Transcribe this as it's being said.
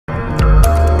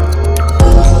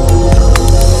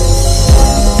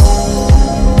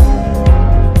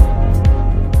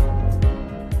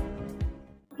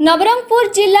नवरंगपुर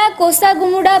जिला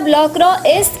कोसागुमुड़ा block rho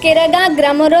S केरागा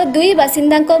grammar दुई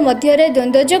बासिंदा मध्य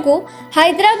द्वंद्व जोगु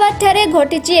हैदराबाद ठारे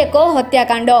घटिछि एक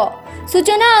हत्याकांड।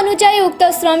 सूचना अनुसार उक्त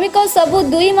श्रमिक सबु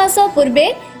 2 मास पूर्वे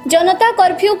जनता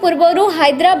कर्फ्यू पूर्वरु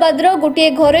हैदराबाद रो गोटे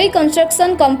घरोई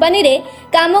कंस्ट्रक्शन कंपनी रे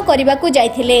काम करबाकू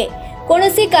जाइथिले।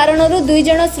 कोनोसी कारणरु 2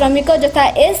 जण श्रमिक जथा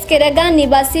एस केरागा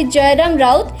निवासी जयराम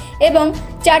राउत एवं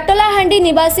चाटलाहांडी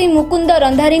निवासी मुकुंद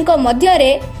रंधारी मध्य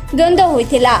रे द्वंद्व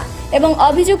होइथिला एवं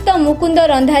अभियुक्त मुकुंद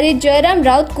रंधारी जयराम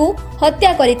राउत को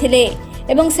हत्या करथिले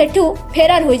एवं सेठू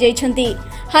फेरार हो जाइछंती।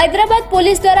 हैदराबाद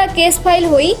पुलिस द्वारा केस फाइल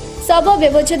होई शव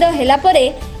व्यवच्छेद हेला परे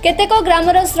केतेक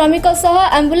ग्रामर श्रमिक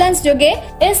सह एम्बुलेंस जोगे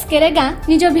एस केरेगा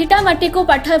निज भिटा माटी को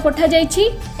पठा जाइछि।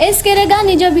 एस केरेगा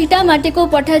निज भिटा माटी को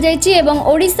पठा जाइछि एवं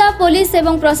ओडिशा पुलिस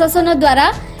एवं प्रशासन द्वारा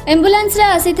एम्बुलेंस रे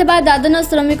आसीथिबा दादन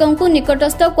श्रमिकों को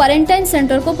निकटस्थ क्वारंटाइन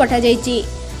सेंटर को पठा जाइछि।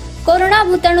 कोरोना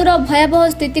भूताणुर भयावह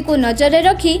स्थिति को नजर रे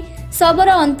रखी शवर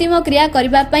अंतिम क्रिया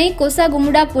करबा पई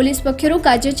कोसागुमुड़ा पुलिस पक्षरु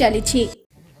कार्य चलीछि।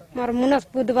 मोर मुनस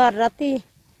बुधवार राती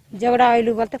झगड़ा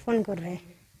आइलु बोलते फोन कर रहे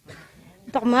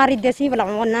तो मारी देसी बोला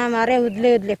ना मारे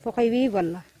उदले उदले पकईबी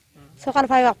बोला सकाल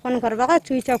फाइव फोन करबा का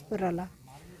स्विच ऑफ करला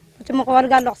तो मको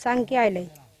अलगा लोग सांग के आइले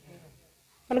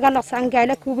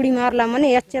कुबड़ी मारला मने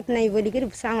एचेत नहीं बोली के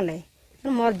सांगले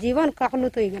मोर जीवन काकलु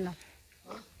तो गेला।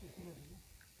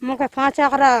 मके 5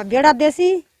 आकरा बेड़ा देसी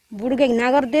बुड़गे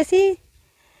नागर देसी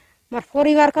मोर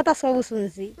परिवार कथा सब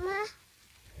सुनसी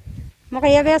मके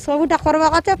एबे सबुटा करबा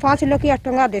काते 5 लाख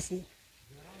टंका देसी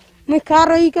मुई का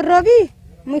रही कर रबी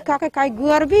मुई काके काई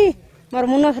गुआरबी मोर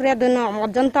मुनस रे दिन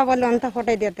जनता बोले अंत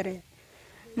फटाई देते रे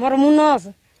मोर मुनस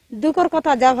दुकर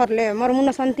कथा जा भरले मोर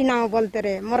मुनस अंति ना बोलते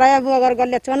रे मोर आया अगर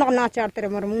गले चनक ना चाटते रे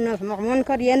मोर मुनस मन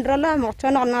कर येन रला मोर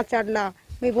चनक ना चाटला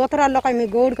मुई बोतरा लकाई मुई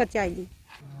गौड़ का चाहिए।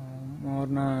 मोर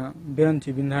ना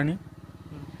बेरंची बिंधाणी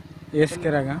एस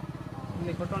केरागा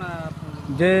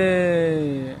जे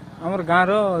हमर गाँव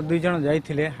रो 2 जण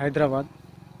जाइथिले हैदराबाद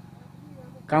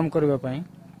काम करबा पई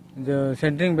जो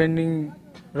सेंटरिंग बेंडिंग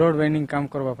रोड बेंडिंग काम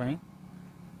करबा पई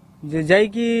जे जाई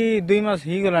की 2 मास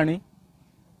ही गलानी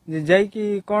जे जाई की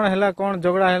कोन हैला कोन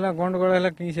झगड़ा हैला गंडगोल हैला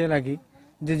की से लागी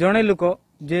जे जणे लोक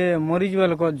जे मरी जीवा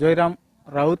लोक जयराम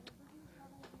राउत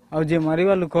आ जे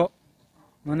मारिबा लोक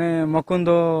माने मुकुंद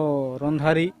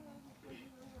रंधारी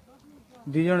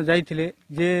 2 जण जाइथिले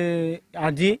जे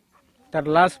आजी तार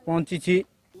लाश पहुंची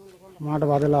माट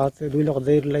बादला 2 लोग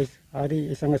देर लाई आरी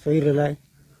संगे सोई रेलाई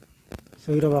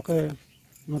सोई रबाके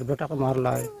मोर बेटा को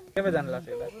मारला है केबे जानला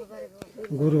सेला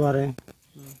गुरुवार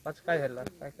पाछ काय हैला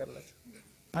काय करला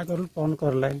आ कर फोन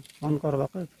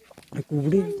करबाके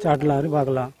कुबड़ी चाटला रे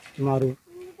बागला मारू।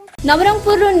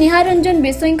 नवरंगपुर निहारंजन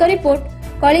बिसोई का रिपोर्ट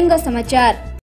कलिंग समाचार।